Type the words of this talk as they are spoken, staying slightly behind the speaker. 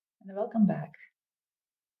and welcome back.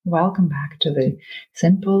 Welcome back to the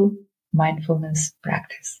Simple Mindfulness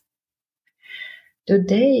Practice.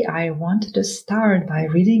 Today I wanted to start by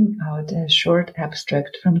reading out a short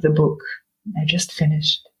abstract from the book I just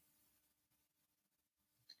finished.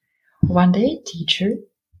 One day, teacher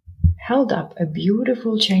held up a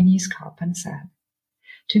beautiful Chinese cup and said,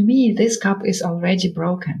 "To me, this cup is already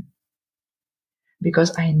broken.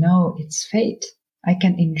 Because I know its fate, I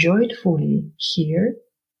can enjoy it fully here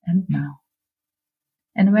and now.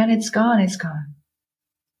 And when it's gone, it's gone."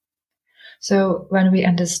 So when we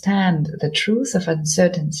understand the truth of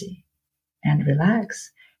uncertainty and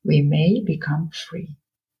relax, we may become free.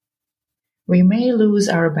 We may lose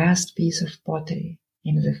our best piece of pottery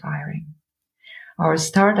in the firing. Our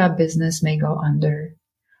startup business may go under.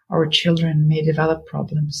 Our children may develop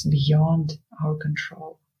problems beyond our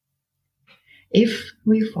control. If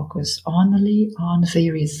we focus only on the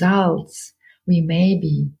results, we may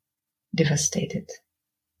be devastated.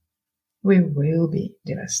 We will be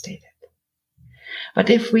devastated. But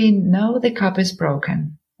if we know the cup is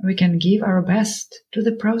broken, we can give our best to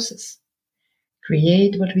the process,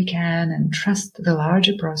 create what we can, and trust the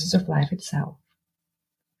larger process of life itself.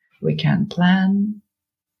 We can plan,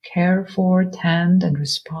 care for, tend, and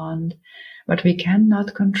respond, but we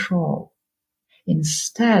cannot control.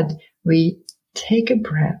 Instead, we take a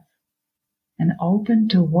breath and open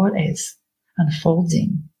to what is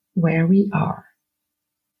unfolding where we are.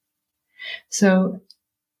 So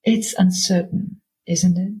it's uncertain,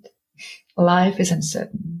 isn't it? Life is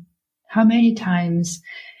uncertain. How many times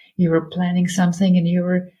you were planning something and you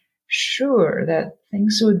were sure that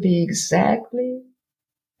things would be exactly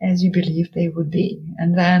as you believed they would be.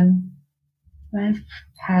 And then life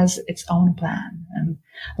has its own plan and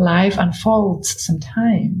life unfolds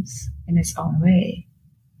sometimes in its own way.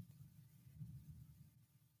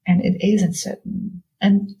 And it is uncertain.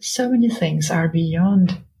 And so many things are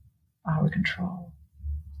beyond our control.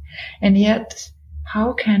 And yet,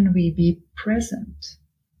 how can we be present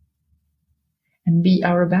and be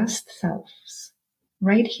our best selves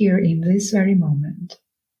right here in this very moment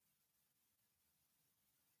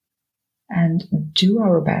and do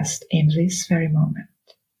our best in this very moment?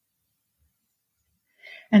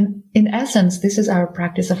 And in essence, this is our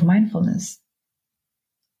practice of mindfulness.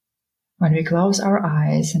 When we close our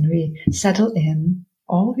eyes and we settle in,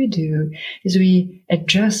 all we do is we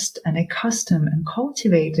adjust and accustom and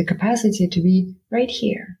cultivate the capacity to be right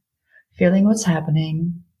here, feeling what's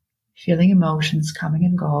happening, feeling emotions coming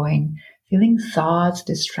and going, feeling thoughts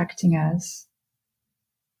distracting us,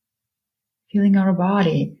 feeling our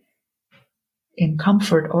body in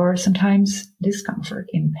comfort or sometimes discomfort,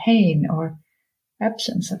 in pain or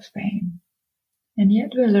absence of pain. And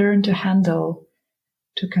yet we learn to handle,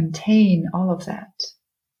 to contain all of that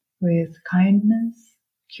with kindness,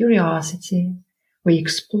 curiosity. We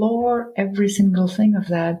explore every single thing of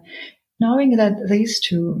that, knowing that this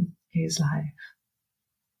too is life.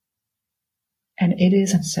 And it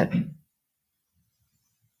is uncertain.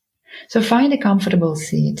 So find a comfortable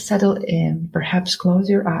seat, settle in, perhaps close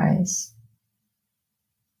your eyes.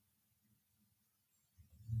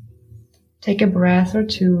 Take a breath or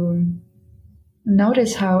two.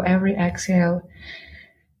 Notice how every exhale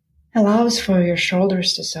allows for your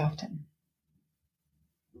shoulders to soften.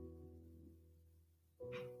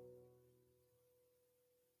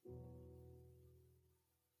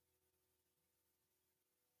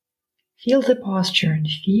 Feel the posture and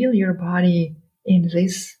feel your body in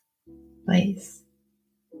this place.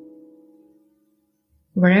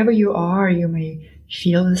 Wherever you are, you may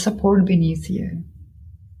feel the support beneath you.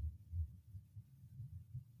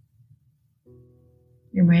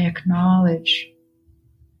 You may acknowledge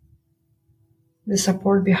the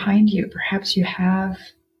support behind you. Perhaps you have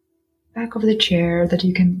back of the chair that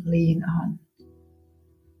you can lean on.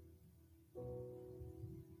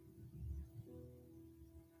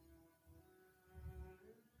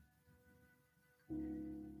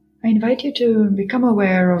 I invite you to become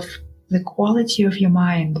aware of the quality of your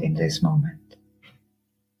mind in this moment.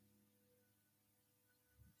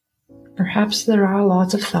 Perhaps there are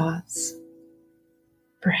lots of thoughts.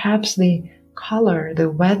 Perhaps the color,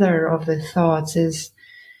 the weather of the thoughts is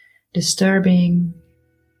disturbing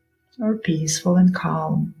or peaceful and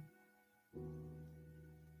calm.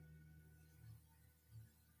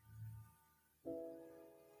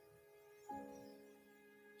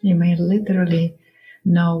 You may literally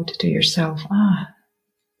note to yourself, my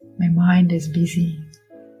mind is busy.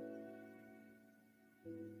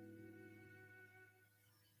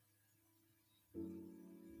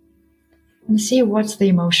 And see what's the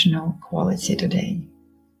emotional quality today.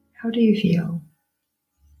 How do you feel?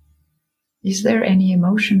 Is there any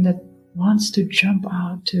emotion that wants to jump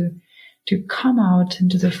out, to come out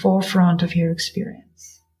into the forefront of your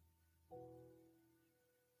experience?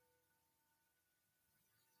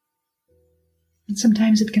 And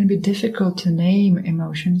sometimes it can be difficult to name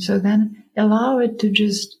emotion, so then allow it to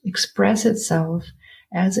just express itself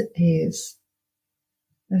as it is.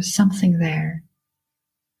 There's something there.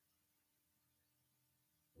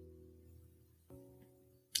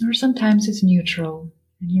 Or sometimes it's neutral,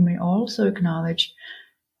 and you may also acknowledge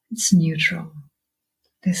it's neutral.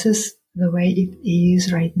 This is the way it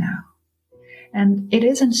is right now. And it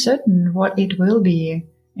is uncertain what it will be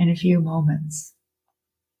in a few moments.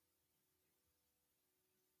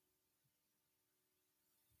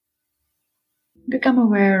 Become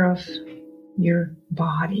aware of your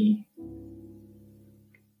body,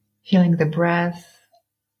 feeling the breath,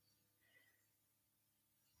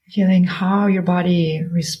 feeling how your body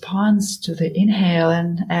responds to the inhale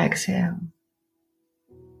and exhale.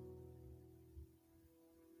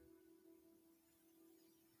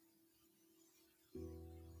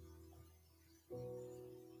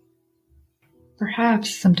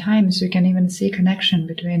 Perhaps sometimes we can even see connection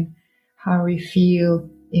between how we feel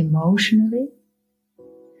emotionally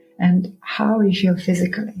and how we feel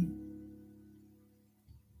physically.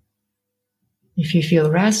 If you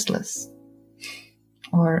feel restless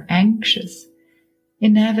or anxious,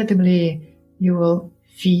 inevitably you will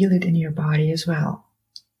feel it in your body as well.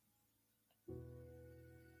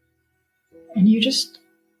 And you just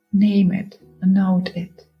name it, note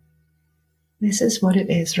it. This is what it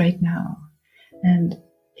is right now. And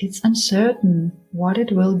it's uncertain what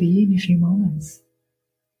it will be in a few moments.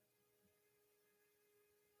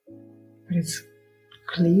 But it's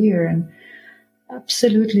clear and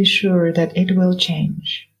absolutely sure that it will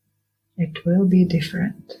change. It will be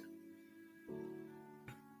different.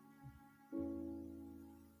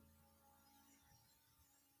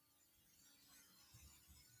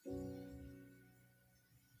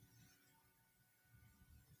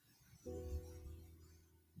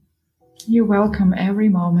 You welcome every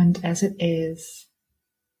moment as it is.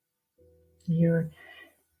 You're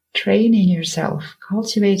training yourself,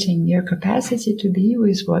 cultivating your capacity to be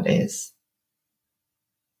with what is.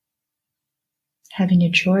 Having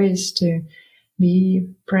a choice to be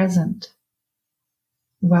present,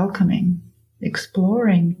 welcoming,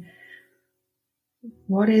 exploring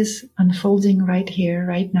what is unfolding right here,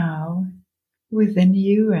 right now, within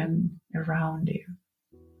you and around you.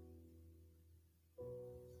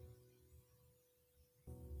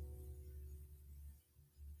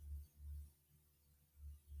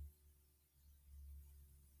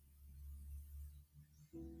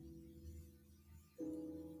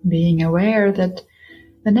 Being aware that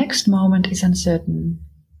the next moment is uncertain.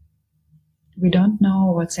 We don't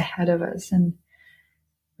know what's ahead of us, and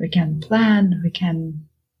we can plan, we can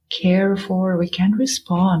care for, we can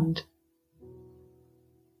respond.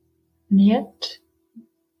 And yet,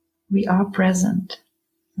 we are present.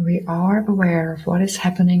 We are aware of what is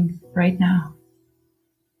happening right now.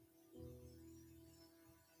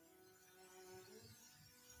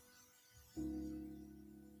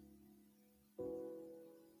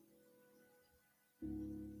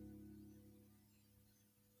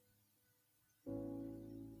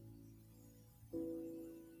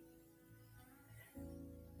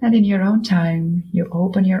 And in your own time, you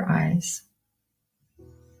open your eyes.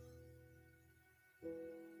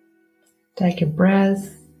 Take a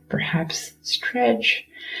breath, perhaps stretch,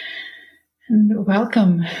 and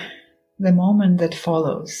welcome the moment that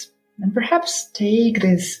follows. And perhaps take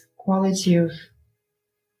this quality of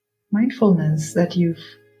mindfulness that you've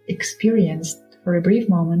experienced for a brief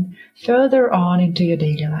moment further on into your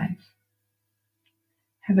daily life.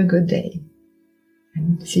 Have a good day,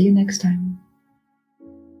 and see you next time.